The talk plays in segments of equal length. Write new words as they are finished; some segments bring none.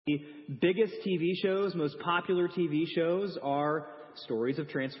The biggest TV shows, most popular TV shows are stories of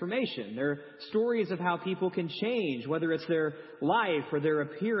transformation. They're stories of how people can change, whether it's their life or their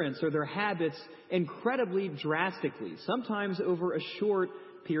appearance or their habits, incredibly drastically, sometimes over a short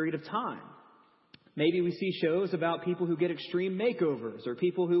period of time. Maybe we see shows about people who get extreme makeovers or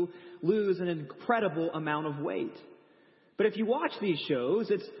people who lose an incredible amount of weight. But if you watch these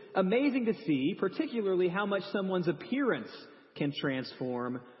shows, it's amazing to see, particularly how much someone's appearance can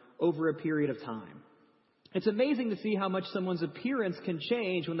transform over a period of time. It's amazing to see how much someone's appearance can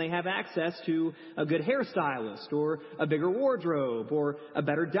change when they have access to a good hairstylist or a bigger wardrobe or a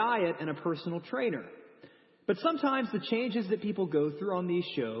better diet and a personal trainer. But sometimes the changes that people go through on these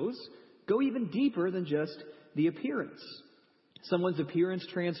shows go even deeper than just the appearance. Someone's appearance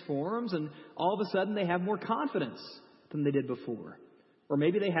transforms and all of a sudden they have more confidence than they did before. Or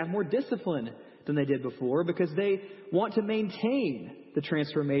maybe they have more discipline than they did before because they want to maintain the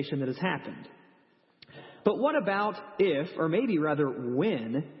transformation that has happened. But what about if, or maybe rather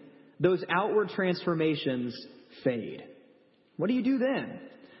when, those outward transformations fade? What do you do then?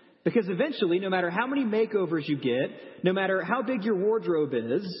 Because eventually, no matter how many makeovers you get, no matter how big your wardrobe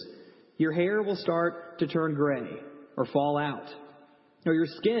is, your hair will start to turn gray or fall out. Or your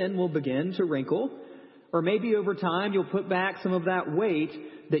skin will begin to wrinkle. Or maybe over time you'll put back some of that weight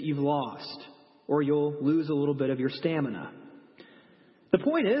that you've lost. Or you'll lose a little bit of your stamina. The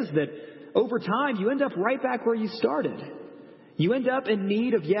point is that over time you end up right back where you started. You end up in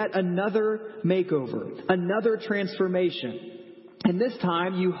need of yet another makeover, another transformation. And this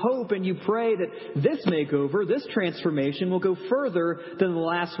time you hope and you pray that this makeover, this transformation will go further than the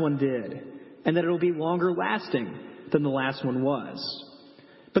last one did. And that it will be longer lasting than the last one was.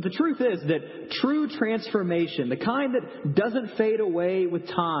 But the truth is that true transformation, the kind that doesn't fade away with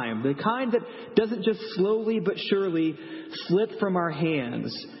time, the kind that doesn't just slowly but surely slip from our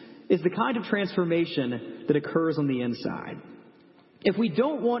hands, is the kind of transformation that occurs on the inside. If we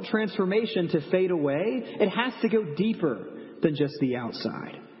don't want transformation to fade away, it has to go deeper than just the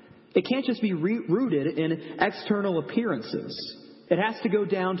outside. It can't just be rooted in external appearances. It has to go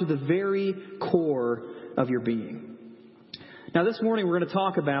down to the very core of your being. Now, this morning we're going to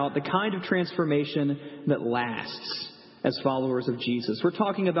talk about the kind of transformation that lasts as followers of Jesus. We're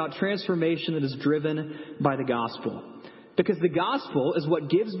talking about transformation that is driven by the gospel. Because the gospel is what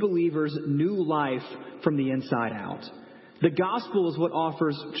gives believers new life from the inside out. The gospel is what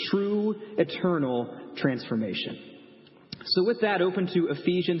offers true, eternal transformation. So with that, open to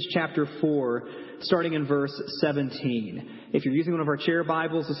Ephesians chapter 4, starting in verse 17. If you're using one of our chair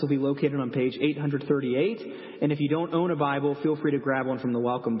Bibles, this will be located on page 838. And if you don't own a Bible, feel free to grab one from the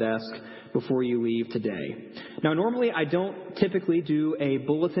welcome desk before you leave today. Now, normally I don't typically do a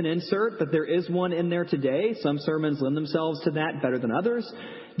bulletin insert, but there is one in there today. Some sermons lend themselves to that better than others.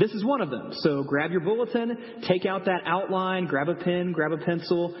 This is one of them. So grab your bulletin, take out that outline, grab a pen, grab a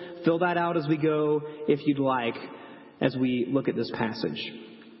pencil, fill that out as we go if you'd like, as we look at this passage.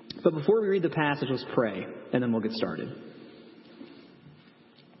 But before we read the passage, let's pray, and then we'll get started.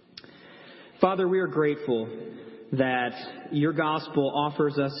 Father, we are grateful that your gospel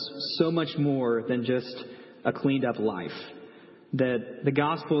offers us so much more than just a cleaned up life. That the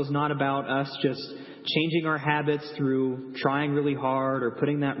gospel is not about us just changing our habits through trying really hard or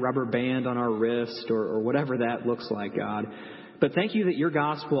putting that rubber band on our wrist or whatever that looks like, God. But thank you that your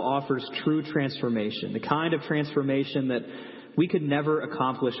gospel offers true transformation, the kind of transformation that we could never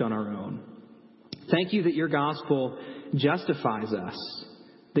accomplish on our own. Thank you that your gospel justifies us,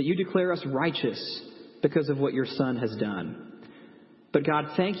 that you declare us righteous because of what your Son has done. But God,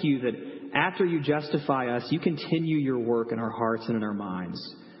 thank you that after you justify us, you continue your work in our hearts and in our minds,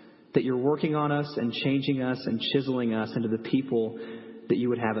 that you're working on us and changing us and chiseling us into the people that you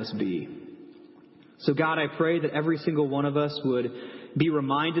would have us be. So God, I pray that every single one of us would be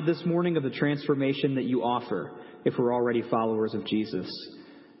reminded this morning of the transformation that you offer if we're already followers of Jesus.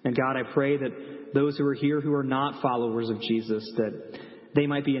 And God, I pray that those who are here who are not followers of Jesus, that they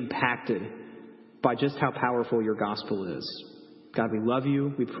might be impacted by just how powerful your gospel is. God, we love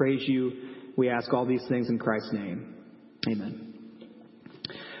you. We praise you. We ask all these things in Christ's name. Amen.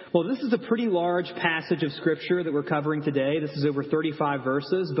 Well, this is a pretty large passage of Scripture that we're covering today. This is over 35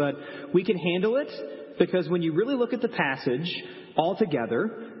 verses, but we can handle it because when you really look at the passage all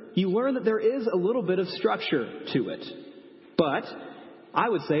together, you learn that there is a little bit of structure to it. But I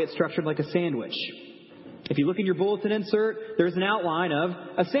would say it's structured like a sandwich. If you look in your bulletin insert, there's an outline of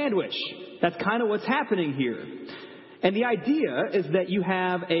a sandwich. That's kind of what's happening here. And the idea is that you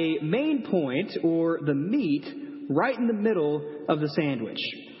have a main point or the meat right in the middle of the sandwich.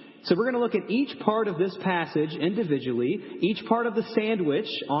 So we're going to look at each part of this passage individually, each part of the sandwich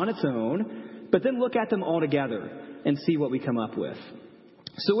on its own, but then look at them all together and see what we come up with.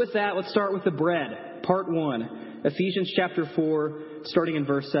 So with that, let's start with the bread, part 1, Ephesians chapter 4, starting in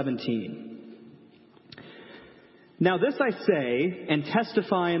verse 17. Now this I say and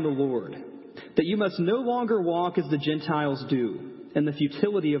testify in the Lord, that you must no longer walk as the Gentiles do, in the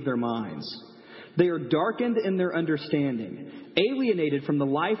futility of their minds. They are darkened in their understanding, alienated from the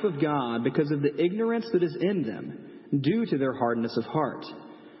life of God because of the ignorance that is in them, due to their hardness of heart.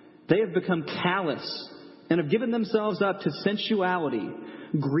 They have become callous and have given themselves up to sensuality,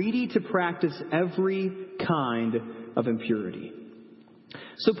 greedy to practice every kind of impurity.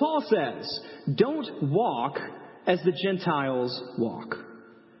 So Paul says, don't walk as the Gentiles walk.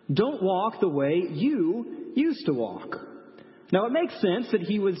 Don't walk the way you used to walk. Now, it makes sense that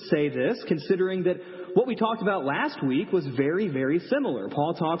he would say this, considering that what we talked about last week was very, very similar.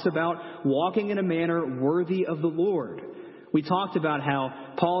 Paul talks about walking in a manner worthy of the Lord. We talked about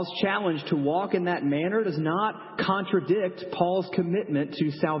how Paul's challenge to walk in that manner does not contradict Paul's commitment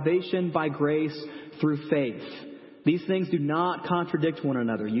to salvation by grace through faith. These things do not contradict one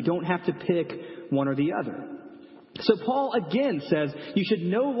another. You don't have to pick one or the other. So Paul again says you should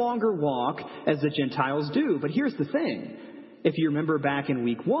no longer walk as the Gentiles do. But here's the thing. If you remember back in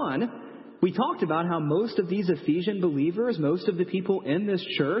week 1, we talked about how most of these Ephesian believers, most of the people in this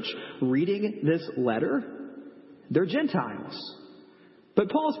church reading this letter, they're Gentiles.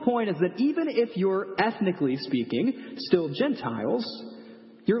 But Paul's point is that even if you're ethnically speaking still Gentiles,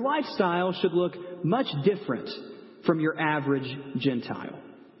 your lifestyle should look much different from your average Gentile.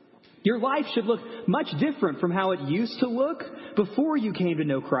 Your life should look much different from how it used to look before you came to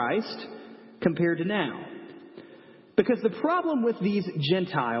know Christ compared to now. Because the problem with these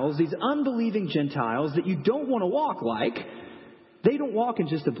Gentiles, these unbelieving Gentiles that you don't want to walk like, they don't walk in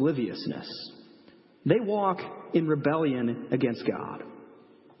just obliviousness. They walk in rebellion against God.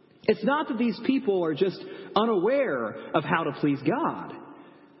 It's not that these people are just unaware of how to please God.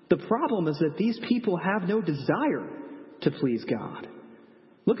 The problem is that these people have no desire to please God.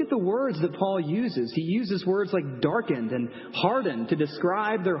 Look at the words that Paul uses. He uses words like darkened and hardened to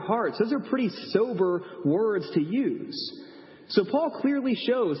describe their hearts. Those are pretty sober words to use. So Paul clearly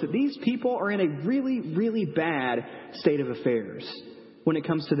shows that these people are in a really, really bad state of affairs when it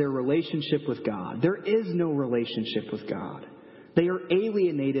comes to their relationship with God. There is no relationship with God. They are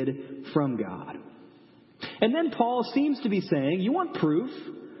alienated from God. And then Paul seems to be saying, you want proof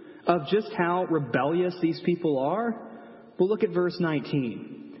of just how rebellious these people are? Well, look at verse 19.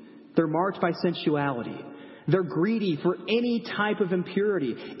 They're marked by sensuality. They're greedy for any type of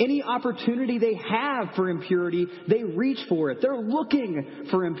impurity. Any opportunity they have for impurity, they reach for it. They're looking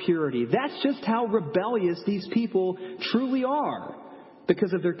for impurity. That's just how rebellious these people truly are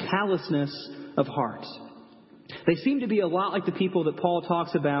because of their callousness of heart. They seem to be a lot like the people that Paul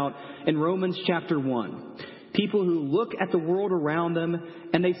talks about in Romans chapter 1. People who look at the world around them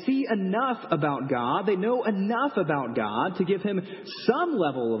and they see enough about God, they know enough about God to give him some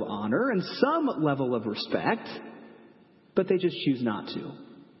level of honor and some level of respect, but they just choose not to.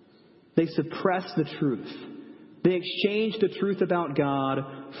 They suppress the truth. They exchange the truth about God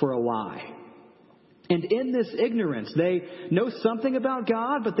for a lie. And in this ignorance, they know something about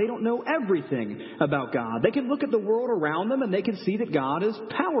God, but they don't know everything about God. They can look at the world around them and they can see that God is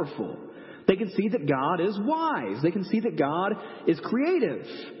powerful. They can see that God is wise. They can see that God is creative.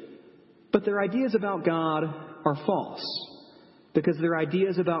 But their ideas about God are false because their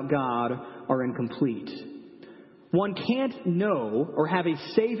ideas about God are incomplete. One can't know or have a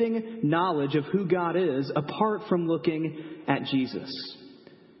saving knowledge of who God is apart from looking at Jesus.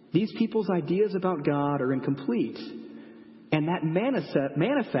 These people's ideas about God are incomplete, and that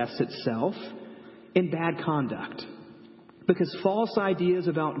manifests itself in bad conduct. Because false ideas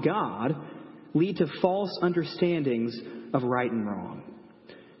about God lead to false understandings of right and wrong.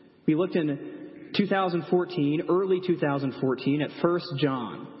 We looked in 2014, early 2014, at 1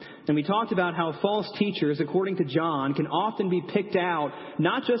 John. And we talked about how false teachers, according to John, can often be picked out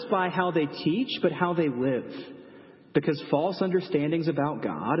not just by how they teach, but how they live. Because false understandings about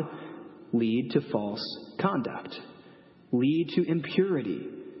God lead to false conduct, lead to impurity,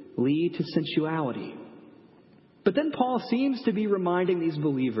 lead to sensuality. But then Paul seems to be reminding these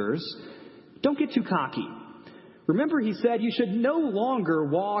believers, don't get too cocky. Remember, he said you should no longer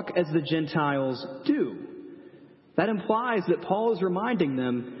walk as the Gentiles do. That implies that Paul is reminding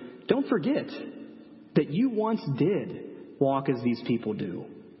them, don't forget that you once did walk as these people do.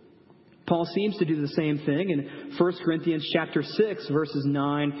 Paul seems to do the same thing in 1 Corinthians chapter 6, verses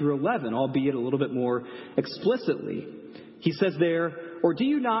 9 through 11, albeit a little bit more explicitly. He says there, Or do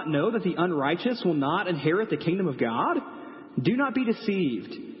you not know that the unrighteous will not inherit the kingdom of God? Do not be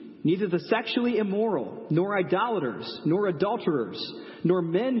deceived. Neither the sexually immoral, nor idolaters, nor adulterers, nor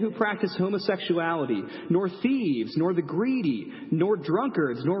men who practice homosexuality, nor thieves, nor the greedy, nor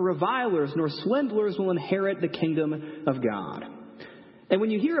drunkards, nor revilers, nor swindlers will inherit the kingdom of God. And when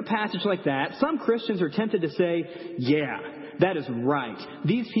you hear a passage like that, some Christians are tempted to say, yeah, that is right.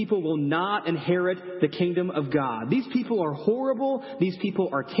 These people will not inherit the kingdom of God. These people are horrible. These people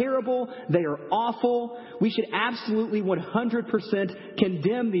are terrible. They are awful. We should absolutely 100%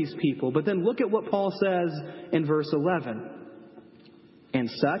 condemn these people. But then look at what Paul says in verse 11. And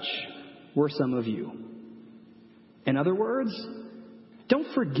such were some of you. In other words,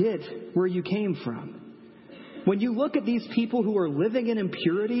 don't forget where you came from. When you look at these people who are living in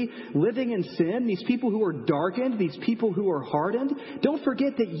impurity, living in sin, these people who are darkened, these people who are hardened, don't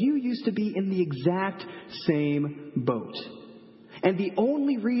forget that you used to be in the exact same boat. And the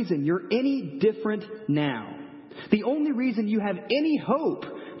only reason you're any different now, the only reason you have any hope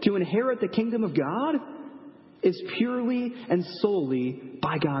to inherit the kingdom of God is purely and solely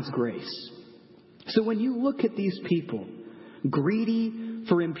by God's grace. So when you look at these people, greedy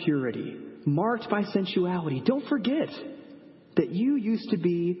for impurity, marked by sensuality, don't forget that you used to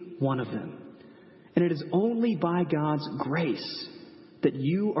be one of them. And it is only by God's grace that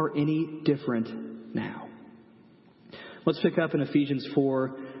you are any different now. Let's pick up in Ephesians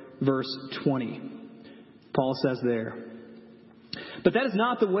 4, verse 20. Paul says there, "But that is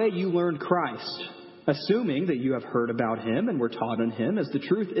not the way you learned Christ, assuming that you have heard about him and were taught in him, as the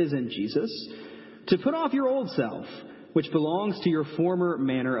truth is in Jesus, to put off your old self, which belongs to your former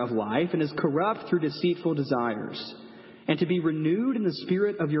manner of life and is corrupt through deceitful desires, and to be renewed in the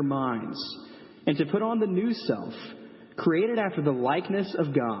spirit of your minds, and to put on the new self, created after the likeness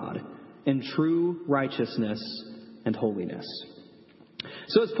of God, in true righteousness and holiness."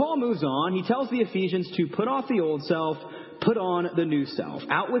 So as Paul moves on, he tells the Ephesians to put off the old self, put on the new self.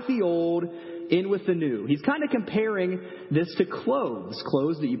 Out with the old, in with the new. He's kind of comparing this to clothes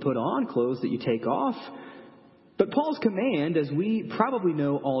that you put on, clothes that you take off. But Paul's command, as we probably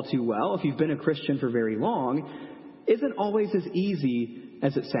know all too well, if you've been a Christian for very long, isn't always as easy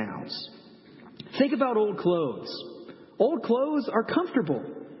as it sounds. Think about old clothes. Old clothes are comfortable.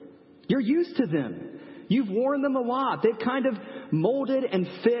 You're used to them. You've worn them a lot. They've kind of molded and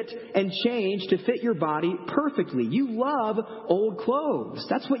fit and changed to fit your body perfectly. You love old clothes.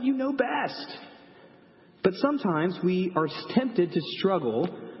 That's what you know best. But sometimes we are tempted to struggle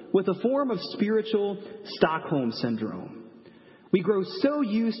with a form of spiritual Stockholm syndrome. We grow so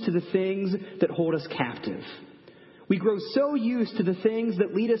used to the things that hold us captive. We grow so used to the things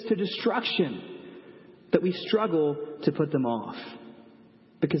that lead us to destruction that we struggle to put them off.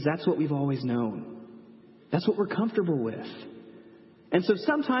 Because that's what we've always known. That's what we're comfortable with. And so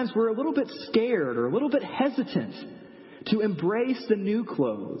sometimes we're a little bit scared or a little bit hesitant to embrace the new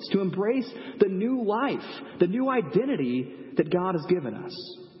clothes, to embrace the new life, the new identity that God has given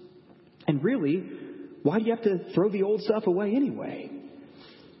us. And really, why do you have to throw the old stuff away anyway?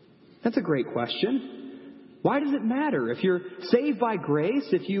 That's a great question. Why does it matter? If you're saved by grace,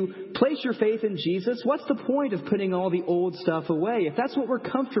 if you place your faith in Jesus, what's the point of putting all the old stuff away? If that's what we're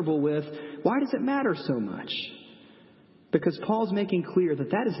comfortable with, why does it matter so much? Because Paul's making clear that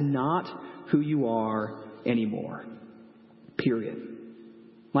that is not who you are anymore. Period.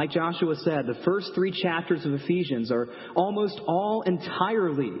 Like Joshua said, the first 3 chapters of Ephesians are almost all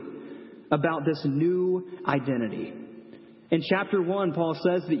entirely about this new identity. In chapter 1, Paul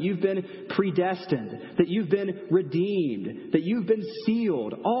says that you've been predestined, that you've been redeemed, that you've been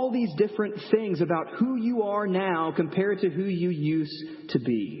sealed, all these different things about who you are now compared to who you used to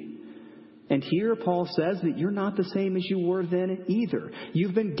be. And here Paul says that you're not the same as you were then either.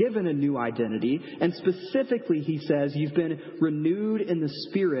 You've been given a new identity, and specifically he says you've been renewed in the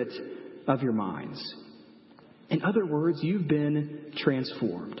spirit of your minds. In other words, you've been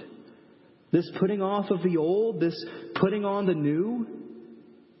transformed. This putting off of the old, this putting on the new,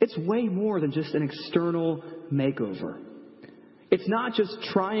 it's way more than just an external makeover. It's not just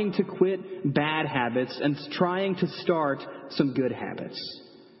trying to quit bad habits and trying to start some good habits.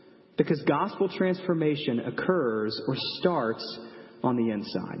 Because gospel transformation occurs or starts on the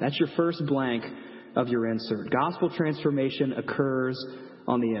inside. That's your first blank of your insert. Gospel transformation occurs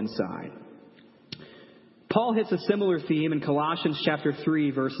on the inside. Paul hits a similar theme in Colossians chapter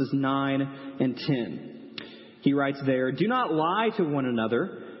 3, verses 9 and 10. He writes there, "Do not lie to one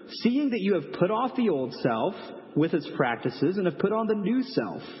another, seeing that you have put off the old self with its practices and have put on the new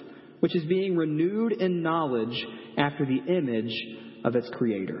self, which is being renewed in knowledge after the image of its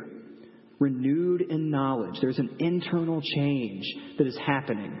creator." renewed in knowledge. There's an internal change that is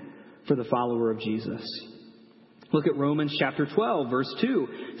happening for the follower of Jesus. Look at Romans chapter 12, verse 2.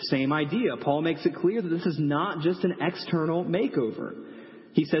 Same idea. Paul makes it clear that this is not just an external makeover.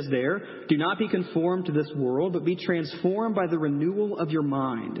 He says there, do not be conformed to this world, but be transformed by the renewal of your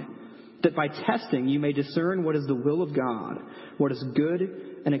mind, that by testing you may discern what is the will of God, what is good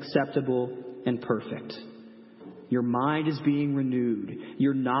and acceptable and perfect. Your mind is being renewed.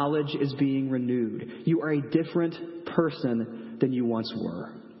 Your knowledge is being renewed. You are a different person than you once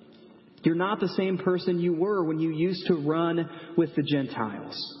were. You're not the same person you were when you used to run with the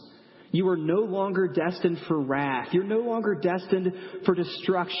Gentiles. You are no longer destined for wrath. You're no longer destined for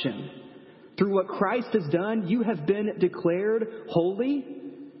destruction. Through what Christ has done, you have been declared holy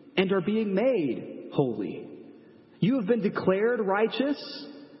and are being made holy. You have been declared righteous,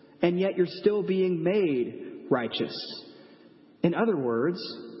 and yet you're still being made righteous. In other words,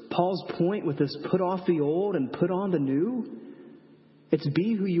 Paul's point with this put off the old and put on the new, it's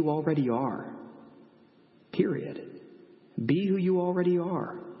be who you already are. Period. Be who you already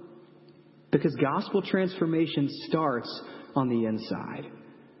are. Because gospel transformation starts on the inside.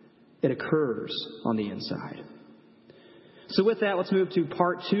 It occurs on the inside. So with that, let's move to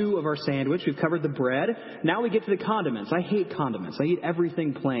part 2 of our sandwich. We've covered the bread. Now we get to the condiments. I hate condiments. I eat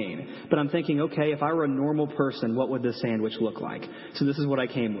everything plain. But I'm thinking, okay, if I were a normal person, what would this sandwich look like? So this is what I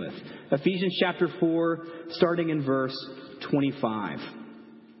came with. Ephesians chapter 4, starting in verse 25.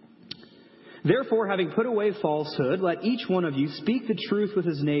 Therefore, having put away falsehood, let each one of you speak the truth with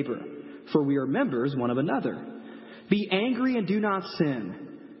his neighbor, for we are members one of another. Be angry and do not sin.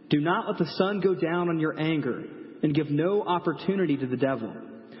 Do not let the sun go down on your anger, and give no opportunity to the devil.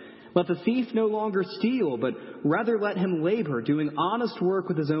 Let the thief no longer steal, but rather let him labor, doing honest work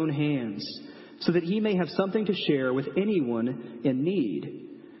with his own hands, so that he may have something to share with anyone in need.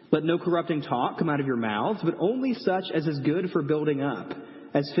 Let no corrupting talk come out of your mouths, but only such as is good for building up,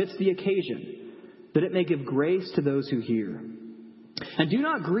 as fits the occasion, that it may give grace to those who hear. And do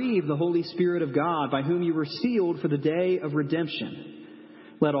not grieve the Holy Spirit of God, by whom you were sealed for the day of redemption.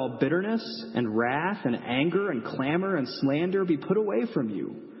 Let all bitterness and wrath and anger and clamor and slander be put away from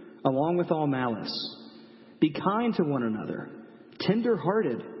you, along with all malice. Be kind to one another,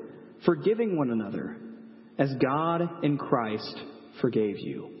 tender-hearted, forgiving one another, as God in Christ forgave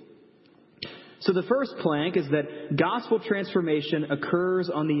you. So the first blank is that gospel transformation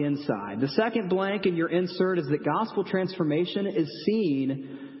occurs on the inside. The second blank in your insert is that gospel transformation is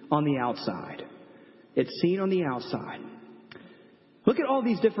seen on the outside. It's seen on the outside. Look at all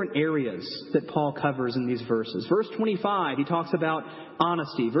these different areas that Paul covers in these verses. Verse 25, he talks about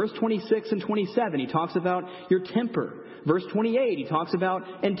honesty. Verse 26 and 27, he talks about your temper. Verse 28, he talks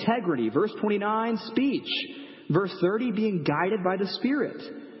about integrity. Verse 29, speech. Verse 30, being guided by the Spirit.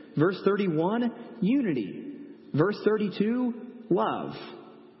 Verse 31, unity. Verse 32, love.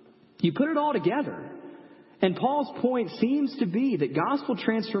 You put it all together, and Paul's point seems to be that gospel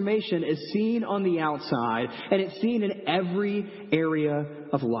transformation is seen on the outside, and it's seen in every area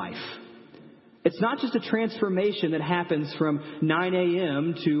of life. It's not just a transformation that happens from 9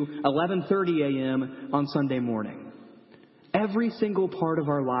 a.m. to 11:30 a.m. on Sunday morning. Every single part of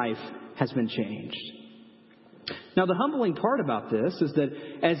our life has been changed. Now, the humbling part about this is that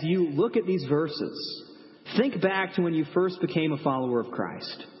as you look at these verses, think back to when you first became a follower of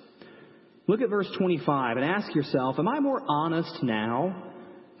Christ. Look at verse 25 and ask yourself, am I more honest now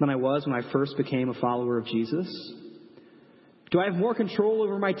than I was when I first became a follower of Jesus? Do I have more control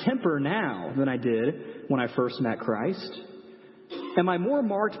over my temper now than I did when I first met Christ? Am I more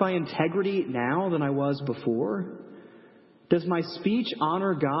marked by integrity now than I was before? Does my speech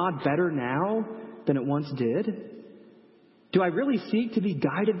honor God better now than it once did? Do I really seek to be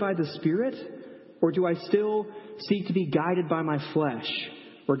guided by the Spirit, or do I still seek to be guided by my flesh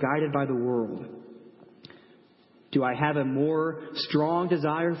or guided by the world? Do I have a more strong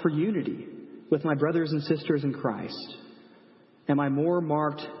desire for unity with my brothers and sisters in Christ? Am I more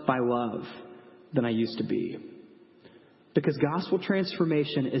marked by love than I used to be? Because gospel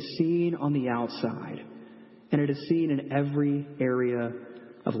transformation is seen on the outside, and it is seen in every area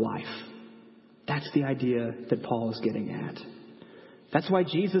of life. That's the idea that Paul is getting at. That's why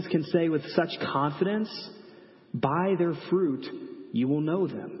Jesus can say with such confidence, by their fruit you will know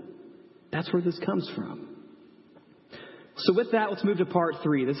them. That's where this comes from. So with that, let's move to part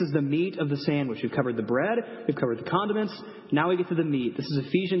 3. This is the meat of the sandwich. We've covered the bread. We've covered the condiments. Now we get to the meat. This is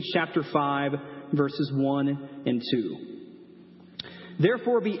Ephesians chapter 5, verses 1 and 2.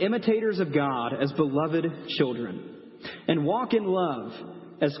 Therefore be imitators of God as beloved children, and walk in love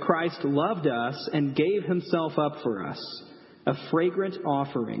as Christ loved us and gave himself up for us, a fragrant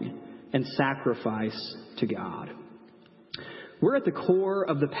offering and sacrifice to God. We're at the core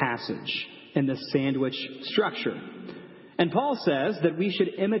of the passage in this sandwich structure. And Paul says that we should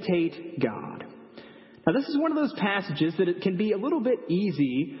imitate God. Now, this is one of those passages that it can be a little bit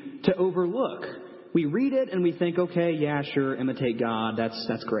easy to overlook. We read it and we think, okay, yeah, sure, imitate God,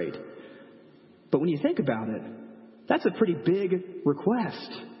 that's great. But when you think about it, that's a pretty big request.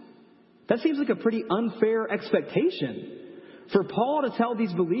 That seems like a pretty unfair expectation for Paul to tell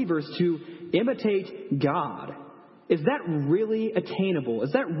these believers to imitate God. Is that really attainable?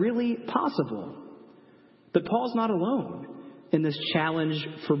 Is that really possible? But Paul's not alone in this challenge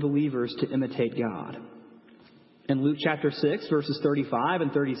for believers to imitate God. In Luke chapter 6, verses 35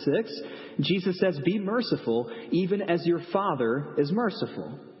 and 36, Jesus says, "Be merciful, even as your Father is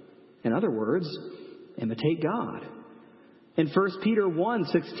merciful." In other words, imitate God. In 1 Peter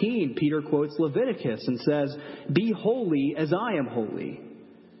 1:16, Peter quotes Leviticus and says, "Be holy as I am holy."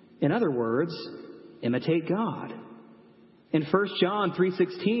 In other words, imitate God. In 1 John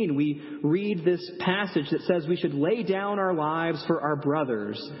 3:16, we read this passage that says we should lay down our lives for our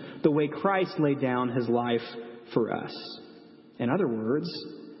brothers the way Christ laid down his life for us. In other words,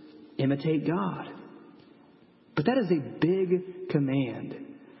 imitate God. But that is a big command.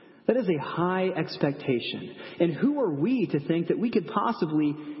 That is a high expectation. And who are we to think that we could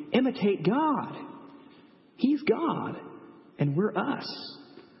possibly imitate God? He's God, and we're us.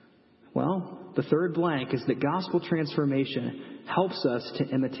 Well, the third blank is that gospel transformation helps us to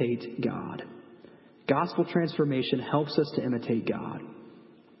imitate God. Gospel transformation helps us to imitate God.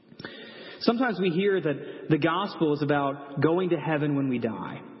 Sometimes we hear that the gospel is about going to heaven when we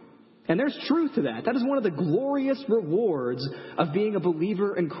die. And there's truth to that. That is one of the glorious rewards of being a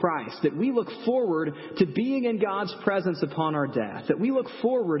believer in Christ, that we look forward to being in God's presence upon our death, that we look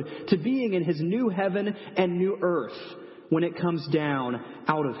forward to being in his new heaven and new earth when it comes down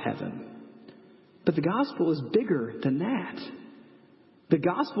out of heaven. But the gospel is bigger than that. The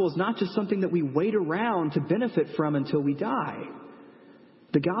gospel is not just something that we wait around to benefit from until we die.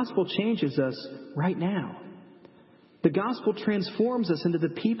 The gospel changes us right now. The gospel transforms us into the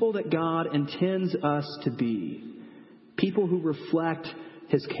people that God intends us to be. People who reflect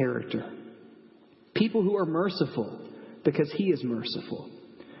his character. People who are merciful because he is merciful.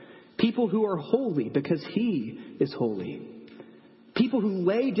 People who are holy because he is holy. People who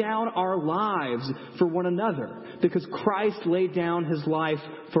lay down our lives for one another because Christ laid down his life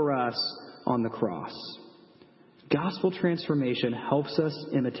for us on the cross. Gospel transformation helps us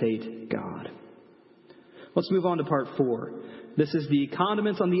imitate God. Let's move on to part 4. This is the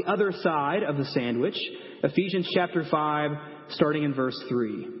condiments on the other side of the sandwich. Ephesians chapter 5, starting in verse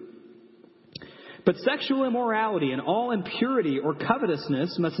 3. "But sexual immorality and all impurity or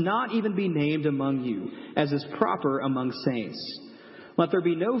covetousness must not even be named among you, as is proper among saints. Let there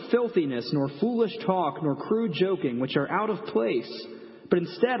be no filthiness, nor foolish talk, nor crude joking, which are out of place, but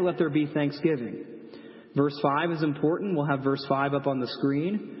instead let there be thanksgiving." Verse 5 is important. We'll have verse 5 up on the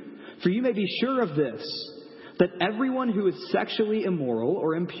screen. "For you may be sure of this, that everyone who is sexually immoral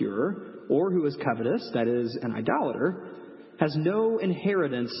or impure, or who is covetous, that is, an idolater, has no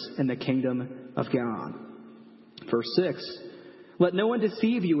inheritance in the kingdom of God." Verse 6, "Let no one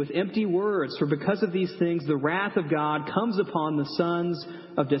deceive you with empty words, for because of these things the wrath of God comes upon the sons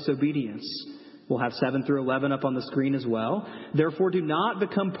of disobedience." We'll have 7 through 11 up on the screen as well. "Therefore do not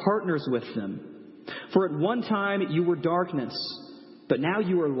become partners with them. For at one time you were darkness, but now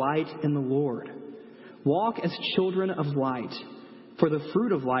you are light in the Lord. Walk as children of light, for the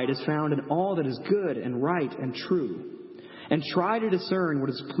fruit of light is found in all that is good and right and true. And try to discern what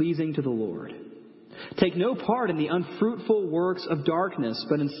is pleasing to the Lord. Take no part in the unfruitful works of darkness,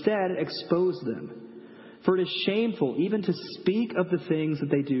 but instead expose them. For it is shameful even to speak of the things that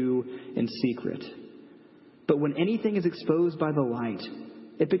they do in secret. But when anything is exposed by the light,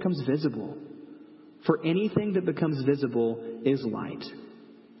 it becomes visible. For anything that becomes visible is light.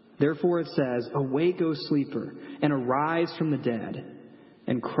 Therefore it says, 'Awake, O sleeper, and arise from the dead,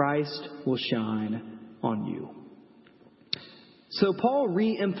 and Christ will shine on you.'" So Paul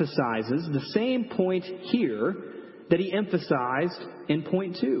re-emphasizes the same point here that he emphasized in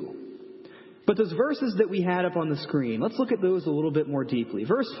point 2. But those verses that we had up on the screen, let's look at those a little bit more deeply.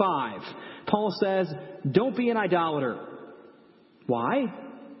 Verse 5, Paul says, "Don't be an idolater." Why?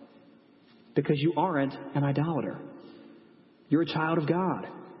 Because you aren't an idolater. You're a child of God.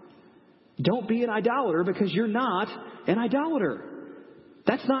 Don't be an idolater because you're not an idolater.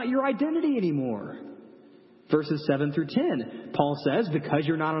 That's not your identity anymore. Verses 7 through 10, Paul says, because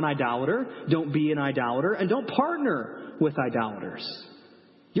you're not an idolater, don't be an idolater, and don't partner with idolaters.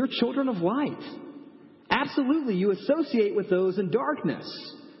 You're children of light. Absolutely, you associate with those in darkness.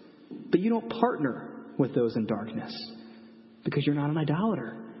 But you don't partner with those in darkness because you're not an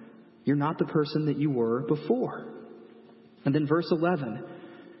idolater. You're not the person that you were before. And then verse 11,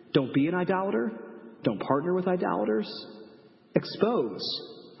 don't be an idolater. Don't partner with idolaters. Expose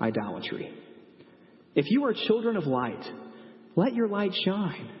idolatry. If you are children of light, let your light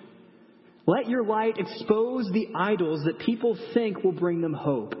shine. Let your light expose the idols that people think will bring them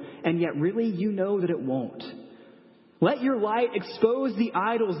hope, and yet really you know that it won't. Let your light expose the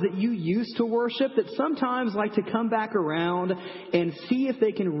idols that you used to worship that sometimes like to come back around and see if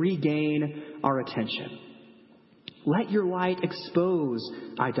they can regain our attention. Let your light expose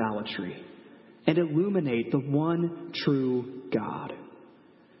idolatry and illuminate the one true God.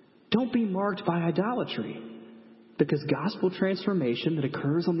 Don't be marked by idolatry, because gospel transformation that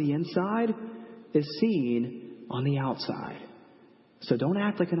occurs on the inside is seen on the outside. So don't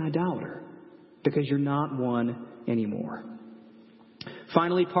act like an idolater, because you're not one anymore.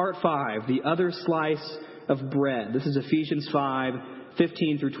 Finally, part 5, the other slice of bread. This is Ephesians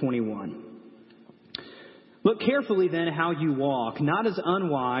 5:15 through 21. Look carefully then how you walk, not as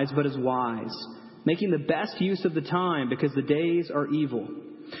unwise, but as wise, making the best use of the time, because the days are evil.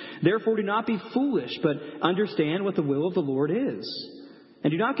 Therefore, do not be foolish, but understand what the will of the Lord is.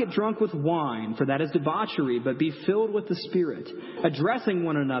 And do not get drunk with wine, for that is debauchery, but be filled with the Spirit, addressing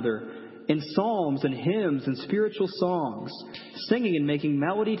one another in psalms and hymns and spiritual songs, singing and making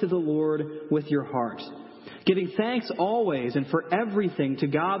melody to the Lord with your heart, giving thanks always and for everything to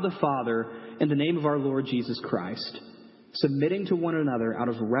God the Father in the name of our Lord Jesus Christ, submitting to one another out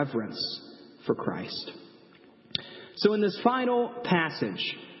of reverence for Christ. So in this final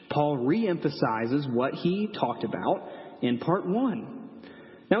passage, Paul reemphasizes what he talked about in part 1.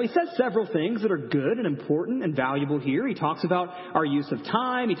 Now, he says several things that are good and important and valuable here. He talks about our use of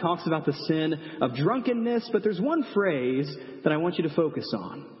time. He talks about the sin of drunkenness. But there's one phrase that I want you to focus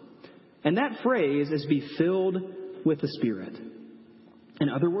on. And that phrase is be filled with the Spirit. In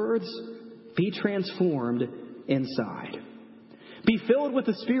other words, be transformed inside. Be filled with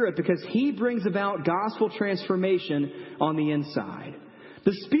the Spirit, because He brings about gospel transformation on the inside.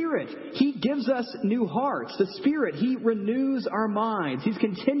 The Spirit, He gives us new hearts. The Spirit, He renews our minds. He's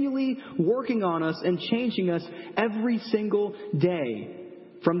continually working on us and changing us every single day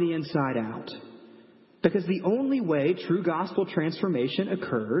from the inside out. Because the only way true gospel transformation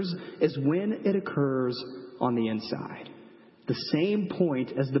occurs is when it occurs on the inside. The same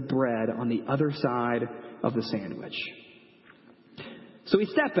point as the bread on the other side of the sandwich. So we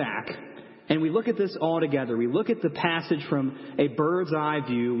step back and we look at this all together. We look at the passage from a bird's eye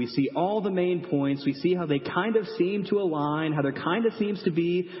view. We see all the main points. We see how they kind of seem to align, how there kind of seems to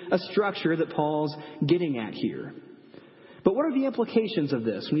be a structure that Paul's getting at here. But what are the implications of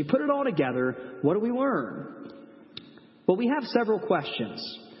this? When you put it all together, what do we learn? Well, we have several questions.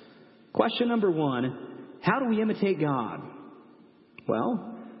 Question number 1, how do we imitate God?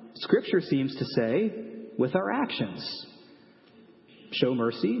 Well, Scripture seems to say, with our actions. Show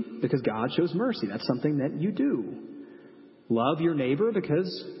mercy because God shows mercy. That's something that you do. Love your neighbor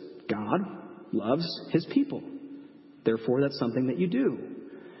because God loves His people. Therefore, that's something that you do.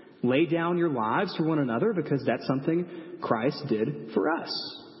 Lay down your lives for one another because that's something Christ did for us.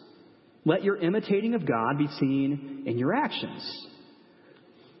 Let your imitating of God be seen in your actions.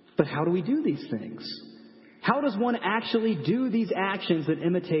 But how do we do these things? How does one actually do these actions that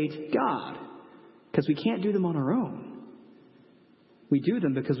imitate God? Because we can't do them on our own. We do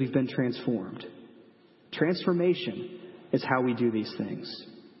them because we've been transformed. Transformation is how we do these things.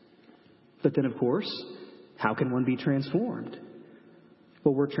 But then, of course, how can one be transformed?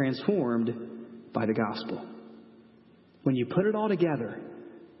 Well, we're transformed by the gospel. When you put it all together,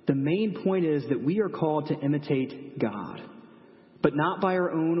 the main point is that we are called to imitate God. But not by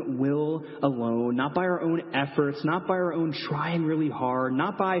our own will alone, not by our own efforts, not by our own trying really hard,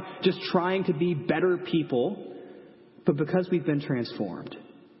 not by just trying to be better people, but because we've been transformed.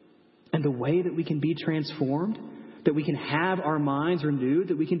 And the way that we can be transformed, that we can have our minds renewed,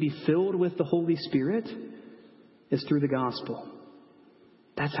 that we can be filled with the Holy Spirit, is through the gospel.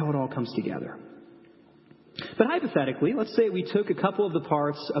 That's how it all comes together. But hypothetically, let's say we took a couple of the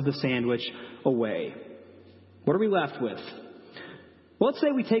parts of the sandwich away. What are we left with? Well, let's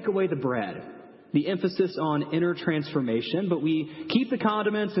say we take away the bread, the emphasis on inner transformation, but we keep the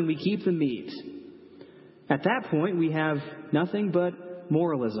condiments and we keep the meat. At that point, we have nothing but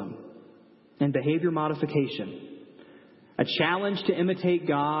moralism and behavior modification. A challenge to imitate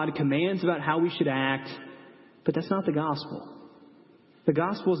God, commands about how we should act, but that's not the gospel. The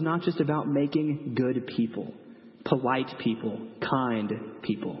gospel is not just about making good people, polite people, kind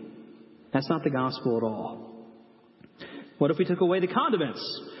people. That's not the gospel at all. What if we took away the condiments?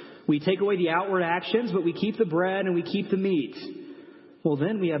 We take away the outward actions, but we keep the bread and we keep the meat. Well,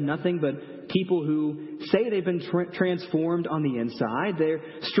 then we have nothing but people who say they've been transformed on the inside. They're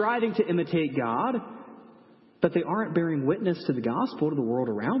striving to imitate God, but they aren't bearing witness to the gospel to the world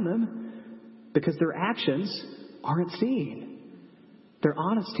around them because their actions aren't seen. Their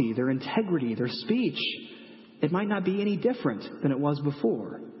honesty, their integrity, their speech, it might not be any different than it was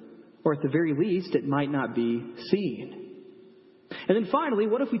before. Or at the very least, it might not be seen. And then finally,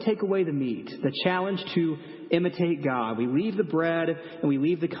 what if we take away the meat, the challenge to imitate God? We leave the bread and we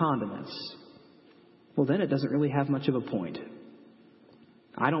leave the condiments. Well, then it doesn't really have much of a point.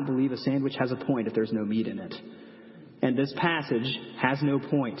 I don't believe a sandwich has a point if there's no meat in it. And this passage has no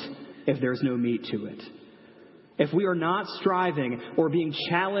point if there's no meat to it. If we are not striving or being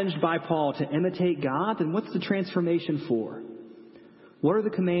challenged by Paul to imitate God, then what's the transformation for? What are the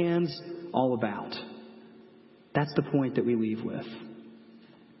commands all about? That's the point that we leave with.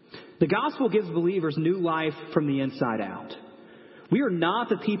 The gospel gives believers new life from the inside out. We are not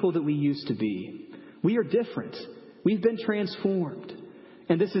the people that we used to be. We are different. We've been transformed.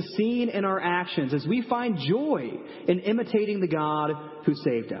 And this is seen in our actions as we find joy in imitating the God who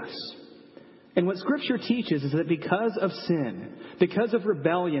saved us. And what Scripture teaches is that because of sin, because of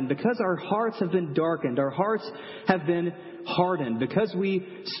rebellion, because our hearts have been darkened, our hearts have been hardened, because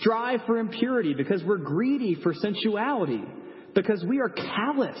we strive for impurity, because we're greedy for sensuality, because we are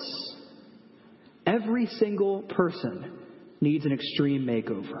callous, every single person needs an extreme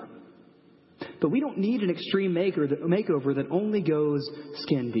makeover. But we don't need an extreme makeover that only goes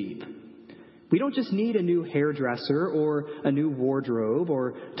skin deep. We don't just need a new hairdresser or a new wardrobe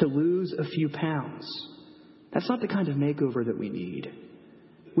or to lose a few pounds. That's not the kind of makeover that we need.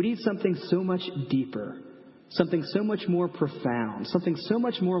 We need something so much deeper, something so much more profound, something so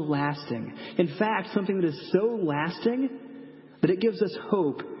much more lasting. In fact, something that is so lasting that it gives us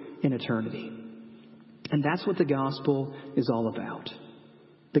hope in eternity. And that's what the gospel is all about.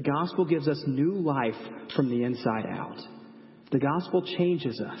 The gospel gives us new life from the inside out. The gospel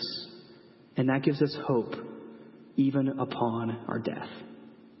changes us. And that gives us hope, even upon our death.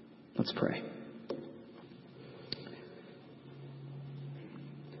 Let's pray.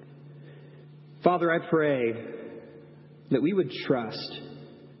 Father, I pray that we would trust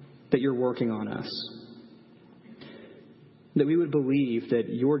that you're working on us. That we would believe that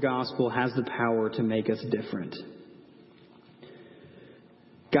your gospel has the power to make us different.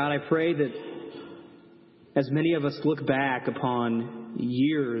 God, I pray that as many of us look back upon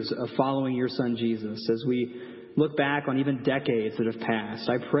years of following your Son Jesus, as we look back on even decades that have passed,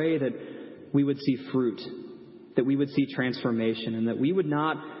 I pray that we would see fruit, that we would see transformation, and that we would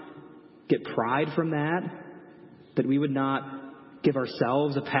not get pride from that we would not give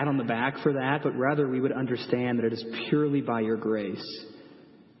ourselves a pat on the back for that, but rather we would understand that it is purely by your grace.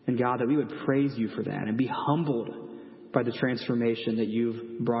 And God, that we would praise you for that and be humbled by the transformation that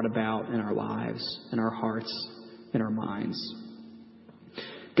you've brought about in our lives, in our hearts, in our minds.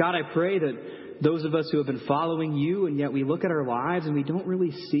 God, I pray that those of us who have been following you and yet we look at our lives and we don't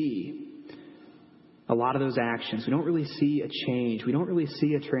really see a lot of those actions. We don't really see a change. We don't really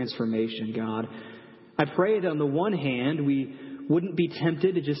see a transformation, God. I pray that on the one hand, we wouldn't be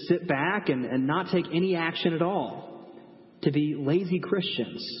tempted to just sit back and not take any action at all, to be lazy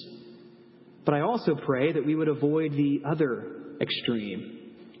Christians. But I also pray that we would avoid the other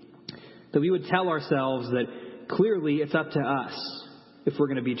extreme, that we would tell ourselves that clearly it's up to us if we're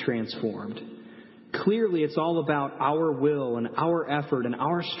going to be transformed. Clearly it's all about our will and our effort and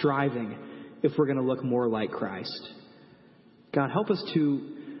our striving if we're going to look more like Christ. God, help us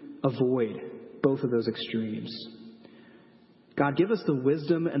to avoid both of those extremes. God, give us the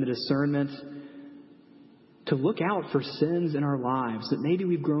wisdom and the discernment to look out for sins in our lives that maybe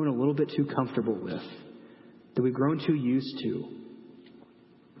we've grown a little bit too comfortable with, that we've grown too used to.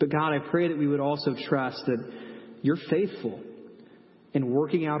 But God, I pray that we would also trust that you're faithful in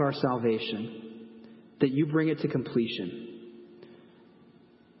working out our salvation, that you bring it to completion.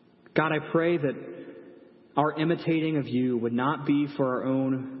 God, I pray that our imitating of you would not be for our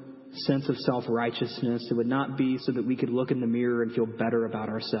own sense of self-righteousness. It would not be so that we could look in the mirror and feel better about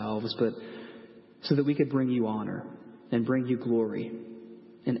ourselves, but so that we could bring you honor and bring you glory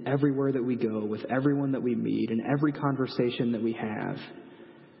in everywhere that we go, with everyone that we meet, in every conversation that we have.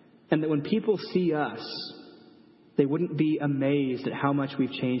 And that when people see us, they wouldn't be amazed at how much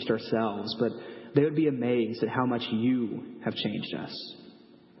we've changed ourselves, but they would be amazed at how much you have changed us.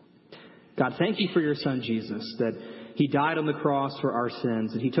 God, thank you for your Son, Jesus, that he died on the cross for our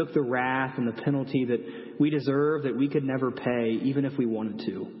sins, that he took the wrath and the penalty that we deserve, that we could never pay, even if we wanted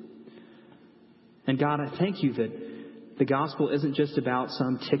to. And God, I thank you that the gospel isn't just about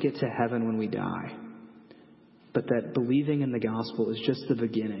some ticket to heaven when we die, but that believing in the gospel is just the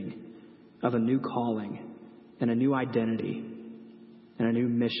beginning of a new calling and a new identity and a new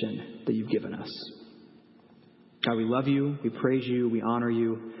mission that you've given us. God, we love you, we praise you, we honor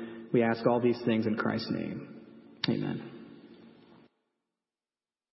you. We ask all these things in Christ's name. Amen.